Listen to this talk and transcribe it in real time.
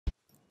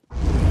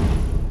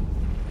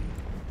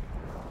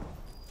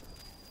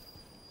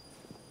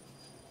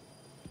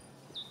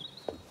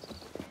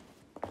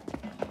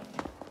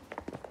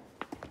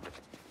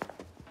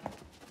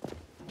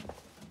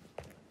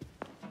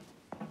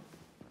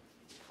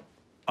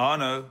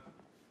Arno.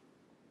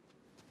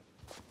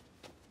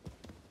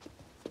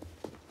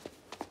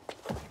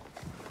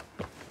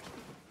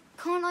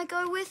 Can't I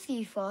go with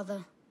you,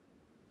 Father?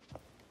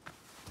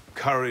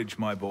 Courage,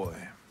 my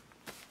boy.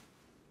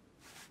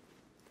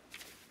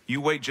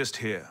 You wait just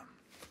here.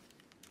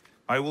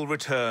 I will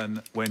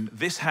return when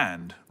this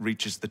hand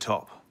reaches the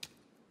top.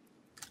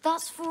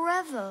 That's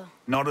forever.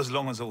 Not as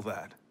long as all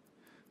that.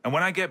 And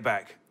when I get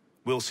back,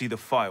 we'll see the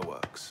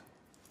fireworks.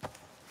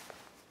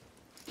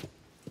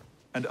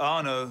 And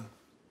Arno,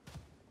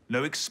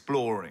 no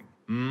exploring,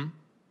 hmm?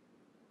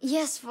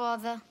 Yes,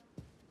 Father.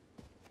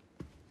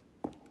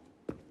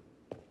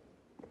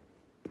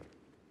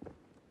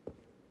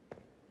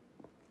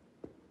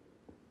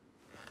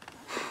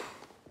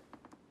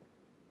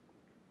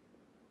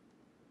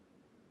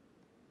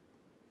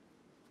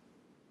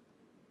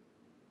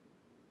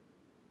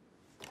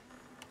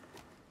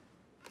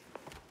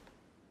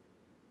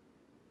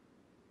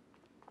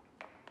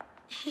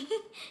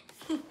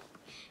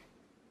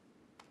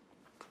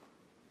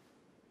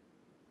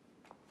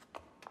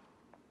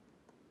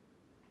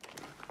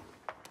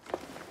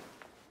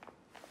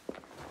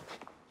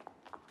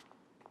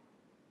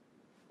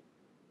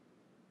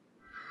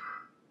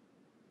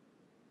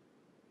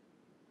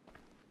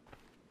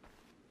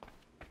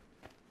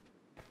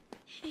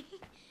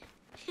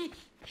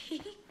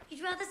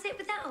 You'd rather sit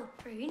with that old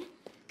prune?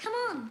 Come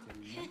on.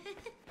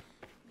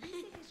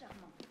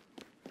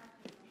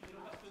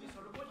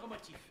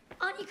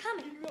 Aren't you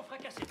coming?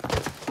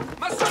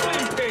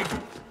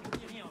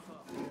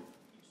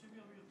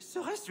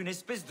 Serait-ce une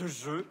espèce de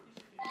jeu?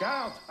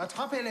 Garde,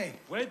 attrapez-les!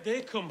 Where'd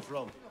they come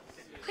from?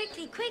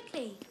 Quickly,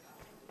 quickly.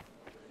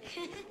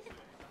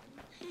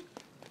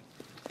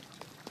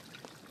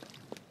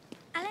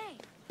 Allez.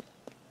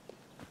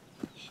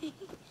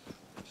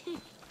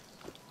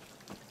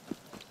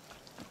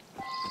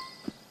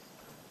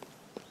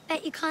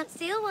 Bet you can't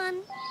steal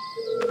one.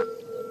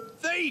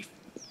 Thief!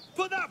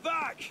 Put that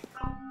back!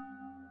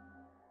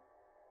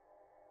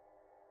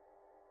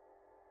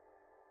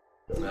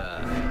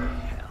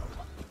 Hell.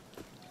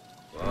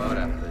 What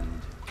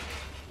happened?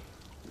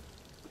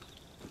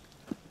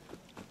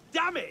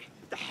 Damn it!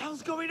 The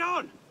hell's going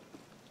on?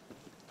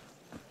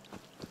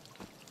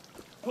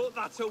 Put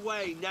that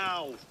away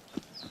now!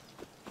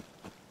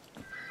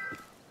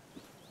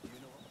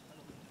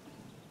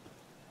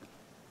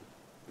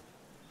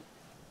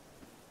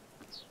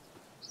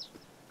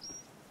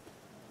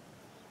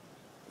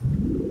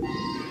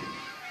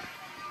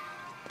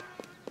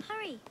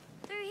 Hurry,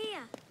 through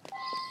here.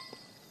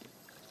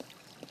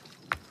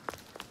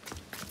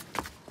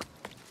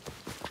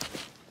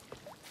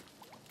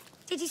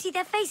 Did you see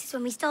their faces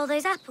when we stole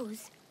those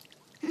apples?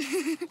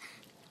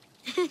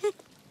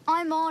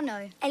 I'm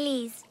Arno.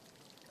 Elise.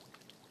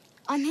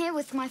 I'm here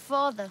with my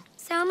father.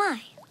 So am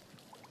I.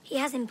 He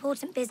has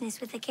important business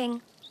with the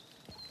king.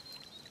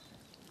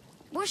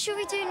 What shall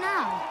we do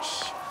now?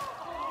 Shh.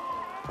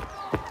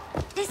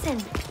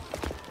 Listen.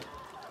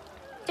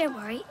 Don't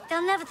worry,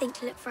 they'll never think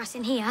to look for us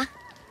in here.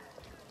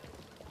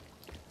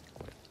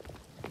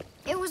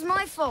 It was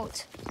my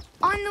fault.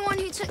 I'm the one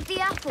who took the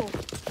apple.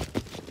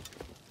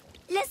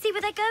 Let's see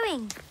where they're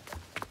going.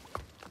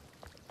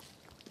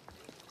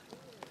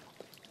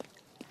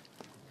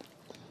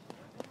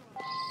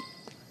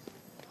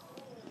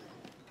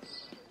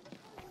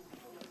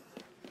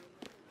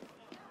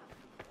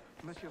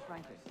 Monsieur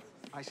Franklin,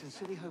 I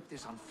sincerely hope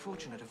this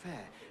unfortunate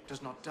affair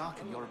does not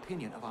darken your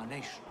opinion of our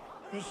nation.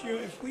 Monsieur,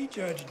 if we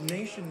judged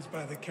nations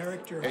by the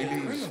character of the Elise.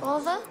 criminals,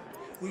 Father?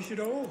 we should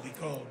all be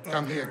called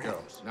Come here,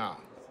 barbarians. girls, now.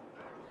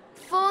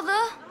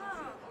 Father?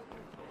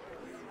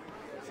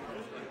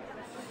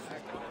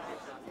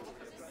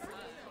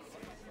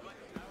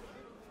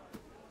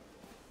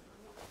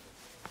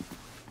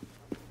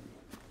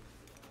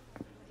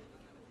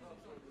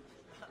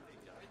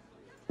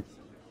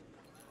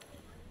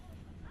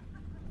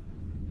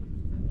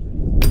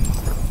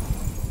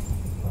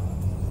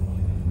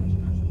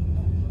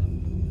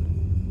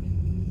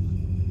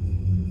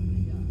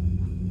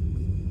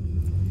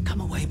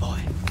 Come away, boy.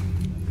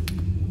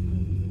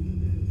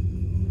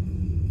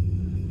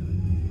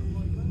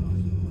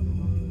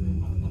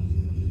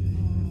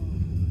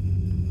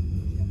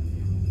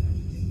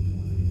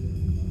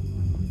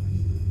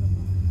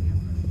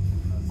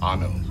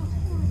 Arno.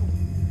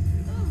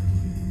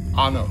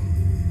 Arno.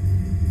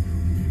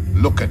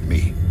 Look at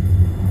me.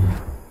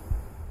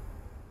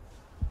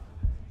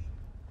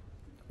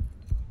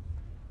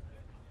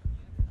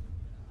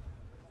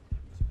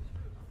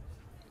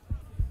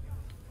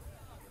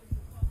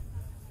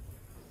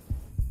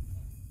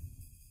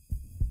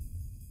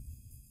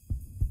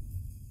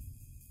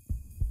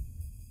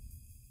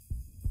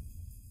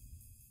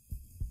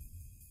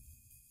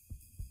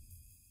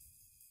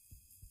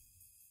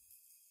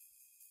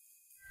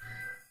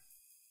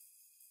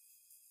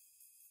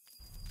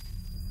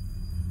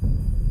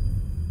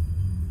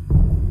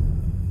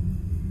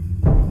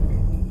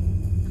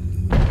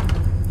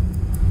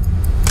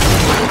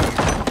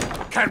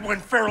 Can't win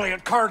fairly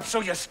at cards,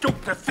 so you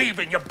stoop to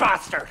thieving, you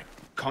bastard!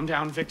 Calm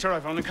down, Victor.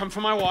 I've only come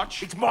for my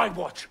watch. It's my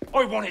watch.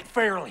 I want it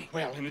fairly.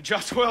 Well, in a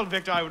just world,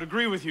 Victor, I would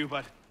agree with you,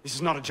 but this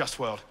is not a just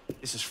world.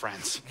 This is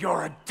France.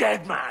 You're a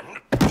dead man.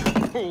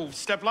 Oh,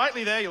 step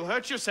lightly there. You'll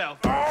hurt yourself.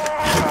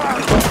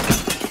 I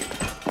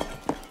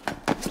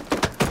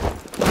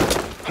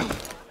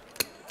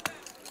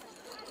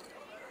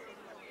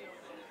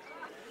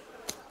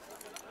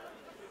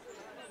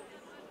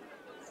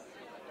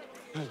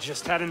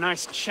just had a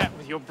nice chat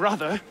with your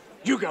brother.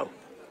 Hugo,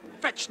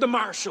 fetch the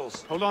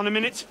marshals. Hold on a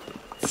minute.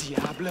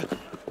 Diable.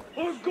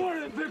 I've got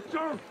it,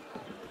 Victor.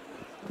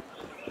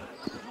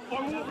 I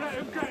won't let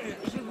him get it.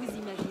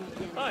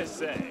 I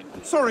say.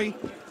 Sorry.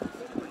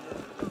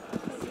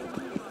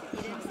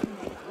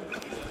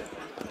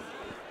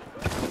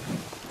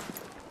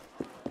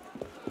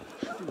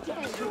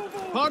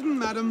 Pardon,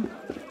 madam.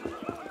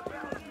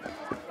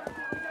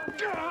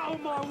 Get out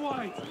of my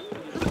way.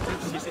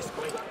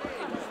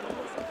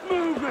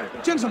 Move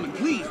it. Gentlemen,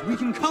 please, we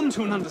can come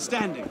to an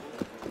understanding.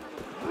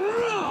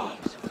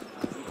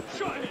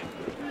 Shut it.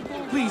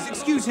 Please,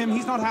 excuse him,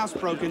 he's not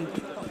housebroken.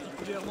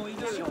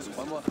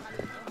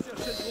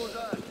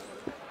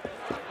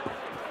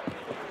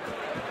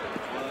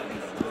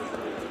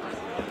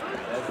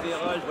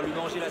 Versailles, je vais lui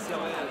manger la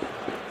cervelle.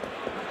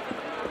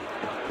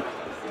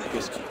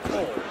 Qu'est-ce qu'il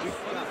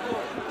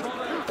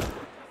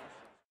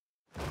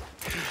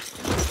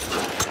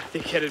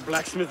Thick-headed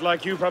blacksmith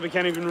like you probably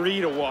can't even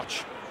read a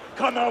watch.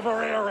 Come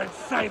over here and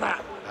say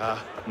that.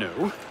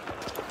 No.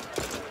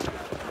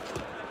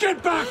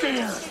 Get back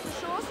here.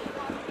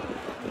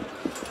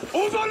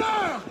 Au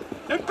voleur!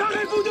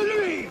 Emparez-vous de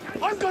lui!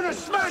 I'm gonna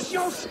smash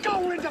your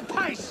skull into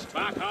paste!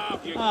 Back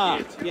off, you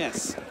git.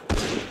 Yes.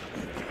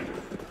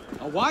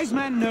 A wise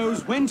man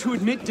knows when to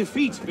admit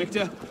defeat,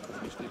 Victor.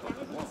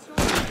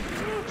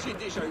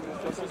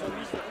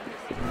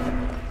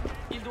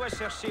 Il doit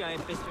chercher à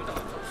impressionner.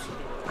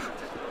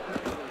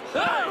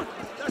 Hey!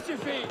 Ça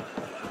suffit!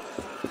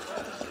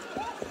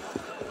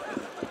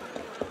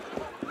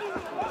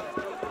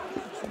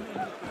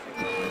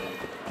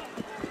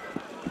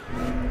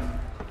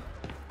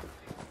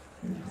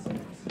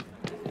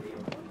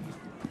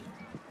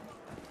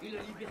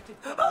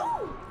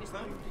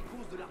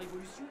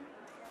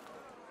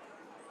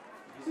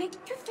 Mais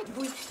que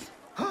faites-vous ici?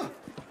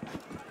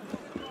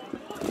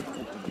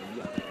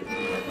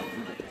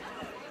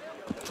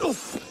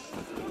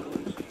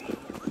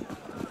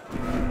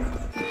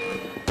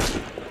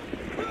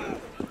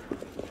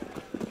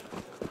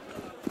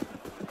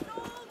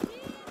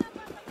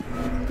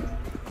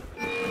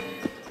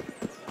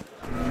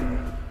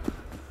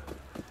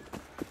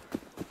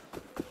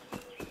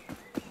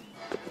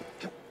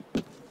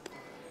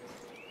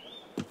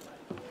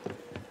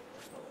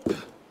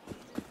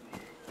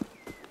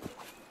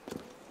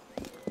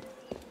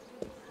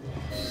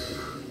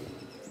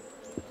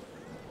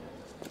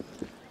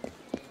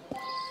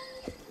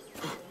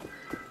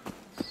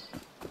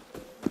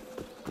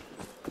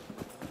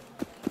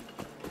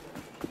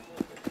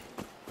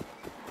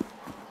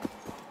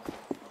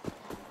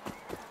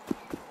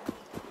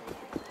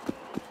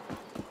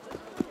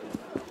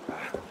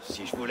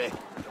 Si je voulais.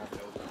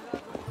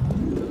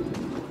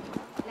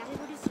 La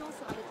révolution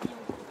sera le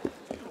triomphe.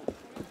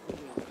 On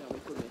peut faire le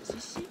commerce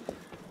ici.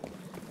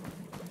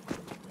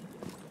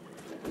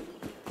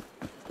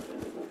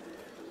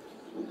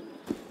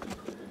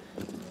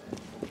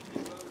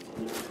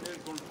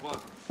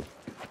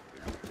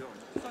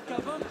 Sac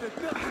à vin me fait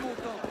perdre mon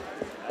temps.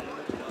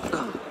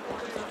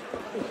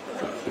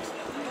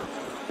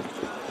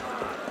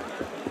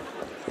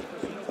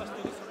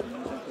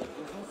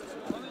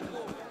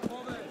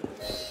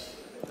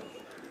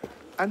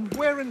 And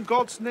where in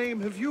God's name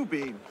have you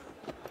been?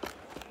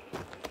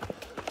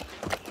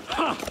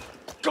 Ha!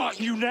 Got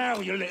you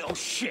now, you little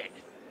shit!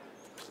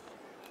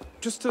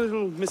 Just a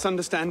little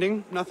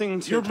misunderstanding, nothing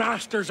to... Your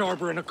master's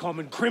harboring a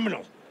common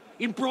criminal.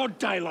 In broad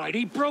daylight,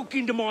 he broke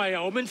into my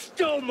home and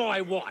stole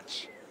my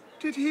watch.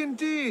 Did he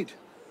indeed?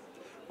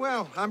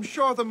 Well, I'm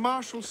sure the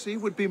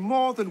Marshalsea would be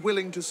more than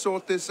willing to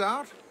sort this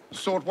out.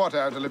 Sort what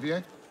out,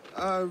 Olivier?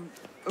 A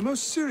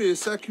most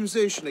serious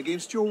accusation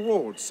against your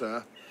ward,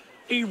 sir.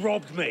 He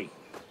robbed me.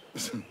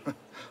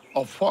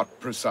 Of what,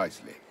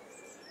 precisely?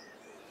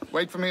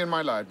 Wait for me in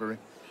my library.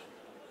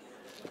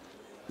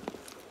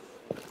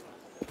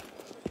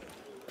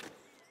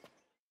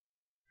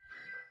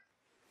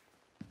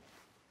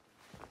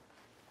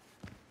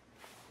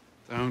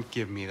 Don't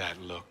give me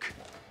that look.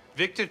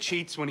 Victor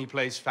cheats when he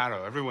plays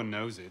Pharaoh. Everyone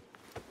knows it.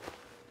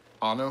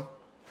 Arno?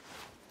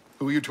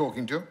 Who are you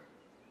talking to?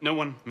 No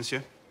one,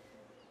 monsieur.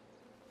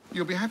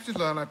 You'll be happy to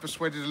learn I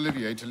persuaded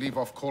Olivier to leave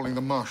off calling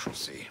the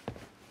Marshalsea.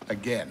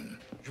 Again.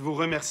 Je vous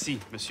remercie,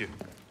 monsieur.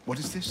 What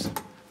is this?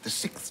 The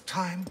 6th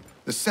time?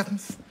 The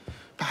 7th?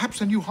 Perhaps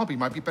a new hobby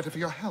might be better for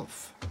your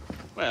health.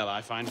 Well,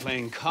 I find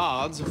playing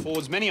cards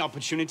affords many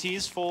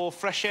opportunities for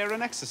fresh air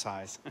and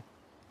exercise.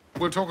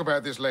 We'll talk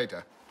about this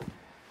later.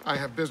 I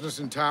have business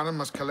in town and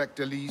must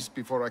collect Elise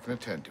before I can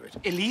attend to it.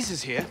 Elise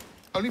is here.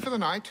 Only for the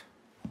night.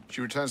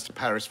 She returns to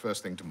Paris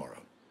first thing tomorrow.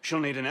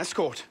 She'll need an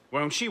escort,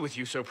 won't she, with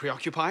you so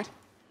preoccupied?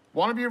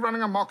 One of you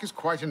running amok is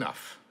quite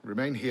enough.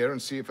 Remain here and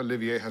see if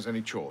Olivier has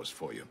any chores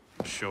for you.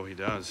 Sure he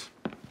does.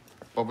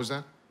 What was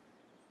that?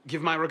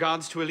 Give my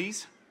regards to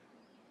Elise.